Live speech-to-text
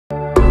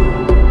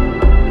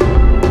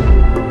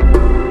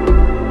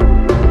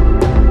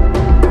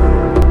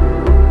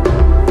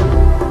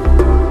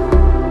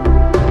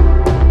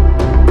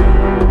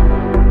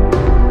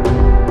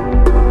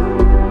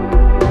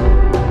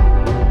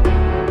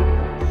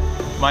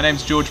My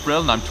name's George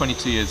Brill and I'm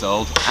 22 years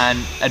old, and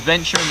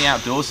adventure in the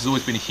outdoors has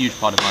always been a huge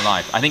part of my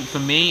life. I think for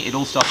me it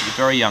all started at a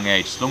very young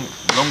age, as long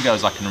ago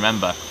as I can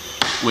remember,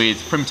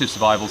 with primitive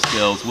survival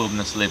skills,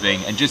 wilderness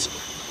living, and just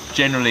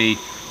generally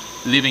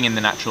living in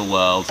the natural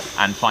world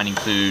and finding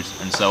food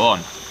and so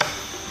on.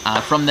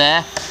 From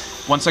there,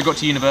 once I got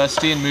to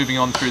university and moving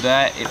on through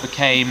there, it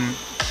became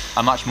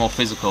a much more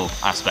physical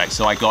aspect.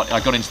 So I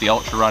got into the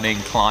ultra running,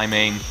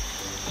 climbing,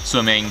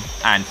 swimming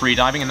and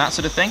freediving and that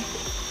sort of thing.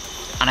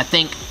 And I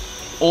think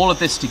all of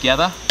this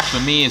together for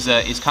me is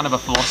kind of a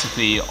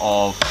philosophy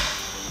of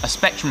a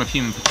spectrum of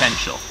human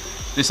potential.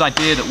 This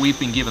idea that we've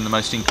been given the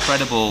most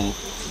incredible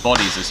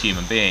bodies as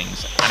human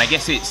beings, and I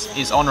guess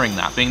it's honouring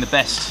that, being the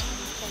best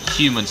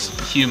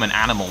human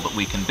animal that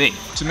we can be.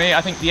 To me, I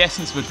think the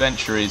essence of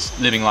adventure is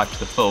living life to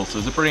the full. So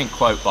there's a brilliant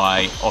quote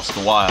by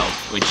Oscar Wilde,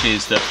 which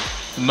is that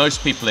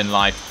most people in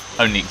life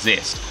only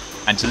exist,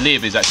 and to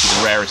live is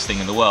actually the rarest thing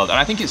in the world. And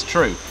I think it's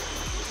true.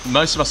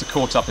 Most of us are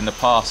caught up in the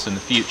past and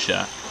the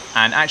future,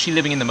 and actually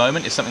living in the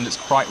moment is something that's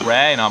quite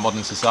rare in our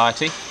modern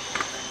society.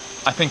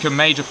 I think a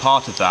major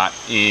part of that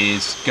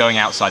is going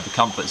outside the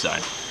comfort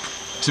zone.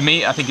 To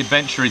me, I think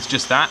adventure is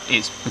just that.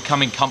 It's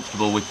becoming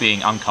comfortable with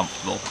being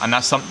uncomfortable. And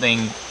that's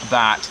something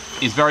that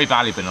is very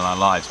valuable in our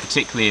lives,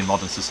 particularly in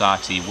modern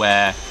society,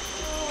 where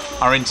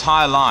our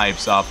entire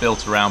lives are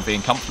built around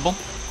being comfortable.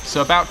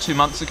 So about 2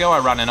 months ago, I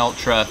ran an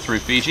ultra through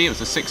Fiji. It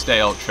was a 6-day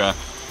ultra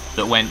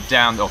that went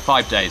down, or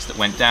 5 days, that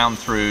went down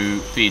through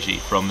Fiji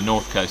from the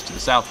north coast to the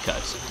south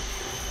coast.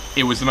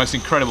 It was the most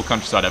incredible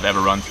countryside I've ever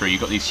run through. You've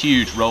got these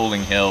huge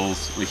rolling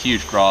hills with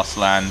huge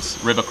grasslands,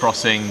 river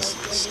crossings,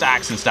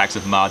 stacks and stacks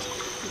of mud,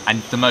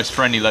 and the most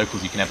friendly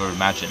locals you can ever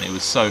imagine. It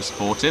was so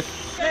supportive.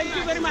 Thank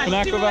you very much.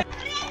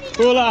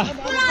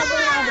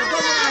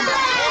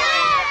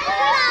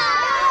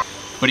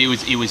 But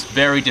it was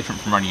very different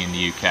from running in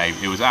the UK.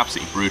 It was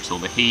absolutely brutal.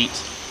 The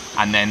heat,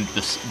 and then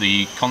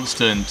the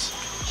constant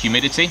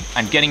humidity,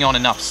 and getting on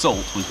enough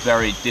salt was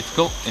very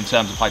difficult in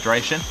terms of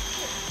hydration.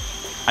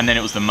 And then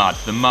it was the mud.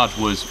 The mud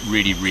was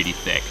really, really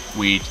thick.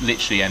 We'd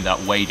literally end up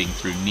wading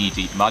through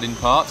knee-deep mud in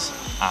parts.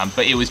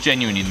 But it was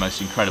genuinely the most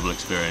incredible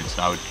experience,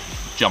 and I would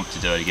jump to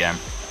do it again.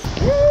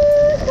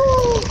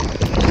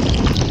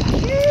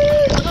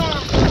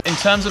 In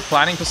terms of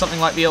planning for something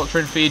like the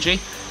ultra in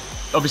Fiji,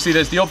 obviously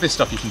there's the obvious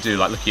stuff you can do,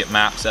 like looking at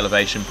maps,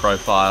 elevation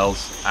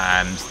profiles,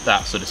 and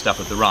that sort of stuff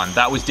of the run.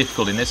 That was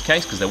difficult in this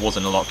case because there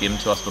wasn't a lot given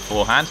to us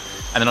beforehand.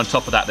 And then on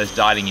top of that, there's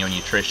dialing your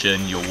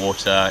nutrition, your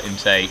water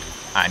intake,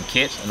 and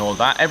kit and all of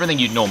that. Everything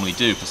you'd normally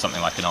do for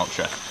something like an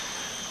ultra.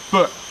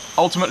 But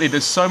ultimately,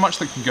 there's so much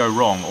that can go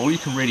wrong. All you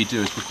can really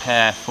do is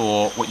prepare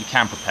for what you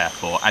can prepare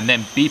for, and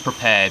then be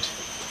prepared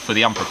for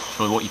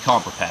what you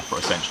can't prepare for,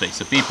 essentially.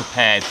 So be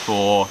prepared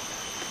for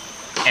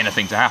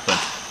anything to happen.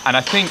 And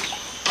I think,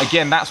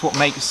 again, that's what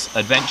makes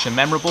adventure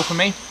memorable for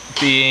me.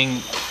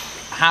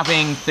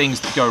 Having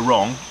things that go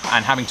wrong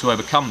and having to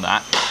overcome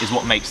that is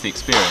what makes the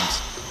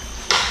experience.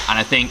 And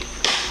I think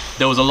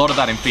there was a lot of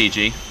that in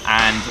Fiji,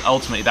 and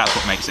ultimately that's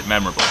what makes it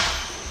memorable.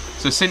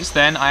 So since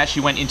then, I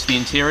actually went into the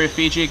interior of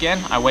Fiji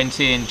again. I went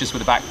in just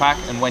with a backpack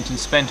and went and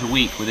spent a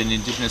week with an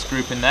indigenous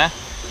group in there.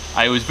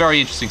 It was a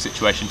very interesting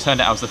situation. Turned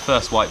out I was the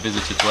first white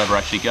visitor to ever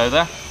actually go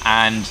there,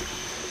 and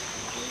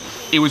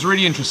it was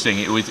really interesting.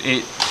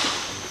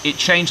 It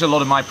changed a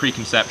lot of my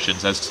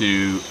preconceptions as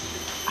to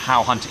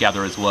how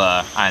hunter-gatherers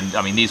were. And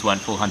I mean, these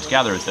weren't full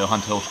hunter-gatherers, they were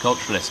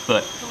hunter-horticulturalists,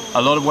 but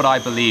a lot of what I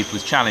believed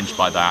was challenged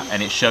by that,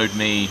 and it showed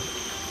me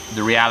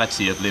the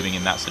reality of living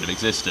in that sort of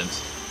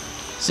existence.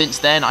 Since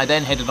then, I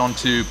then headed on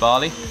to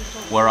Bali,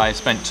 where I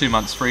spent 2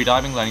 months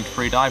freediving, learning to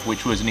freedive,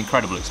 which was an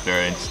incredible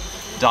experience.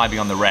 Diving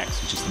on the wrecks,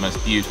 which is the most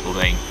beautiful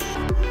thing.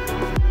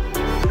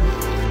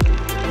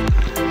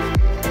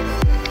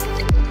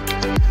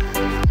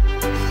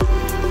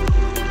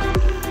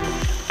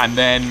 And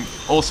then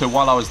also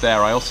while I was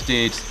there, I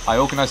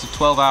organised a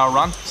 12-hour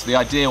run. So the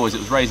idea was it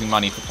was raising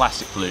money for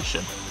plastic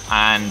pollution.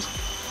 And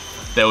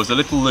there was a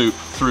little loop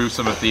through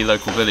some of the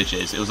local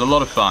villages. It was a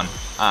lot of fun.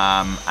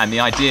 And the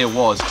idea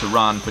was to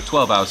run for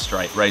 12 hours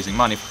straight, raising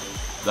money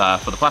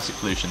for the plastic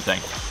pollution thing.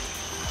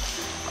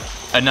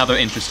 Another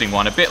interesting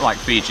one, a bit like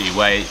Fiji,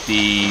 where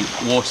the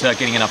water,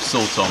 getting enough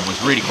salt on,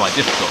 was really quite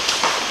difficult.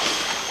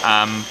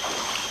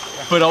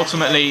 But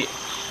ultimately,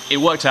 it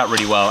worked out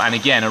really well, and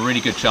again, a really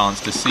good chance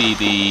to see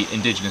the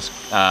indigenous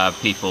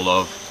people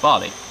of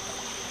Bali.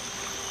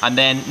 And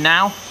then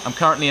now, I'm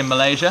currently in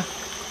Malaysia,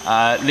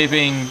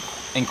 living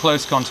in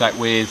close contact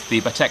with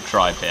the Batek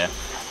tribe here.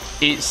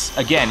 It's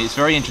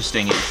very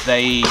interesting.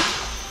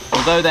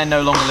 Although they're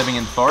no longer living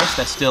in the forest,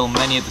 there's still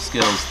many of the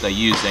skills they're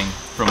using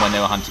from when they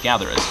were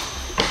hunter-gatherers.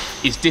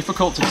 It's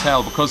difficult to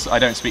tell because I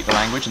don't speak the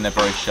language and they're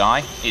very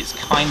shy. It's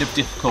kind of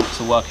difficult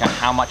to work out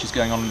how much is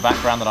going on in the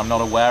background that I'm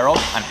not aware of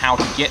and how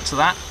to get to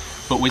that.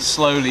 But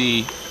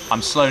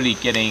I'm slowly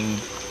getting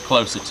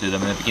closer to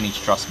them and they're beginning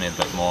to trust me a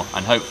bit more,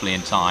 and hopefully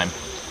in time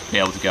be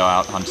able to go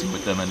out hunting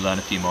with them and learn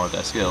a few more of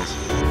their skills.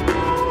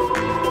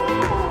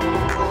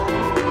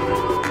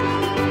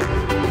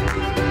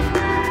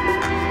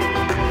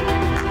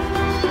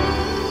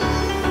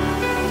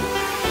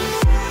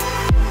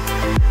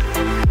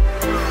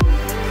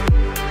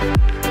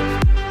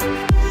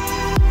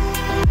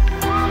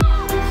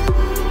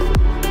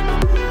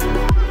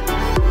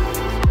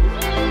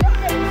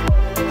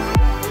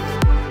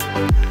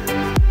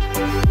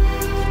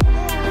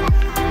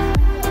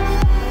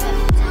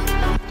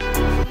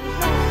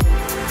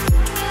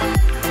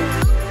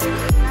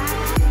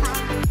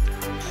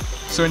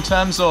 So in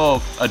terms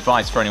of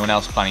advice for anyone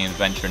else planning an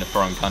adventure in a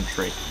foreign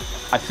country,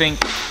 I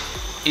think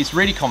it's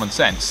really common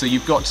sense. So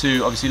you've got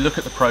to obviously look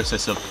at the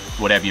process of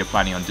whatever you're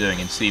planning on doing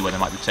and see where there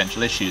might be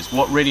potential issues.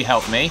 What really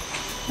helped me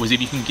was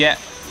if you can get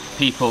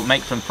people,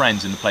 make some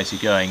friends in the place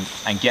you're going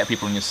and get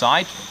people on your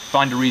side,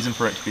 find a reason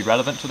for it to be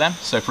relevant to them.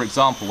 So for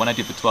example, when I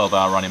did the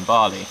 12-hour run in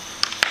Bali,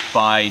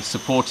 by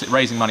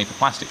raising money for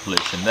plastic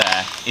pollution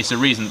there, it's a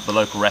reason that the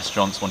local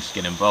restaurants wanted to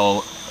get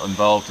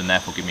involved and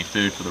therefore give me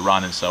food for the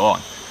run and so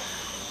on.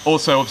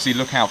 Also, obviously,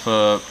 look out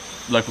for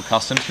local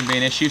customs can be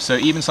an issue. So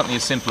even something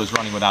as simple as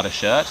running without a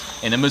shirt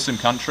in a Muslim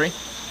country,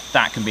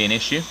 that can be an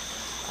issue.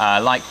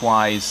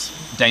 Likewise,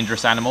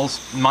 dangerous animals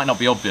might not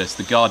be obvious.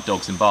 The guard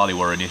dogs in Bali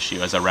were an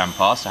issue as I ran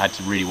past. I had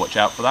to really watch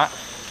out for that.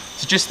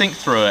 So just think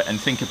through it and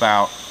think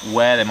about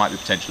where there might be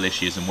potential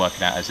issues and work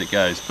it out as it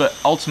goes. But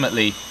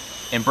ultimately,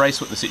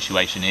 embrace what the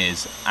situation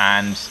is,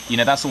 and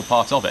that's all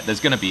part of it. There's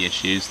going to be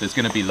issues. There's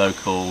going to be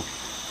local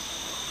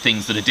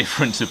things that are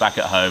different to back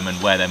at home, and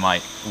where they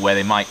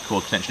might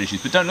cause potential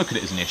issues. But don't look at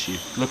it as an issue.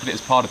 Look at it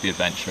as part of the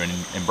adventure and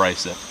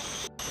embrace it.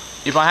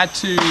 If I had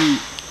to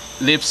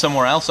live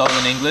somewhere else other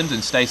than England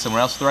and stay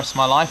somewhere else for the rest of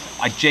my life,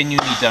 I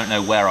genuinely don't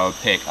know where I would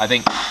pick. I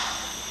think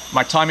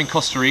my time in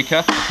Costa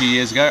Rica a few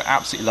years ago,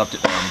 absolutely loved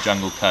it there on the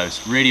jungle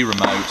coast. Really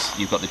remote.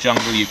 You've got the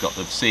jungle, you've got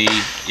the sea.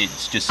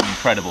 It's just an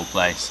incredible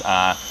place.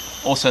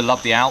 Also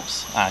love the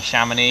Alps,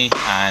 Chamonix,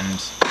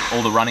 and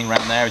all the running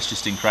around there is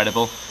just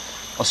incredible.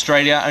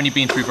 Australia, only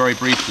been through very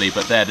briefly,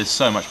 but there's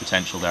so much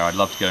potential there. I'd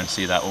love to go and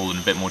see that all in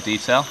a bit more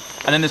detail.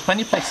 And then there's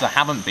plenty of places I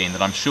haven't been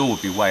that I'm sure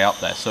would be way up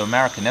there. So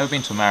America, never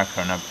been to America,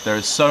 and there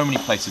are so many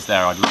places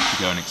there I'd love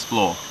to go and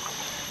explore.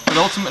 But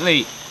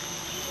ultimately,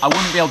 I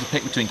wouldn't be able to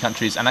pick between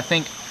countries, and I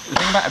think the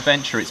thing about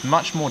adventure, it's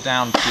much more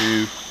down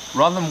to,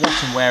 rather than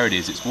what and where it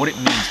is, it's what it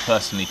means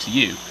personally to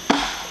you.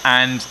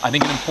 And I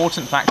think an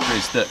important factor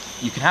is that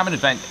you can have an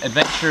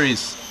adventure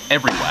is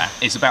everywhere.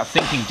 It's about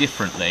thinking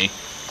differently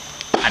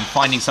and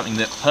finding something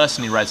that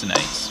personally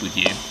resonates with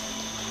you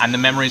and the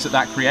memories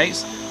that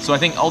creates. So I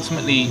think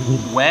ultimately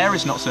where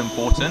is not so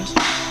important,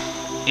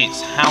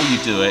 it's how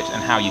you do it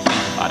and how you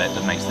think about it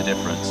that makes the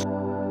difference.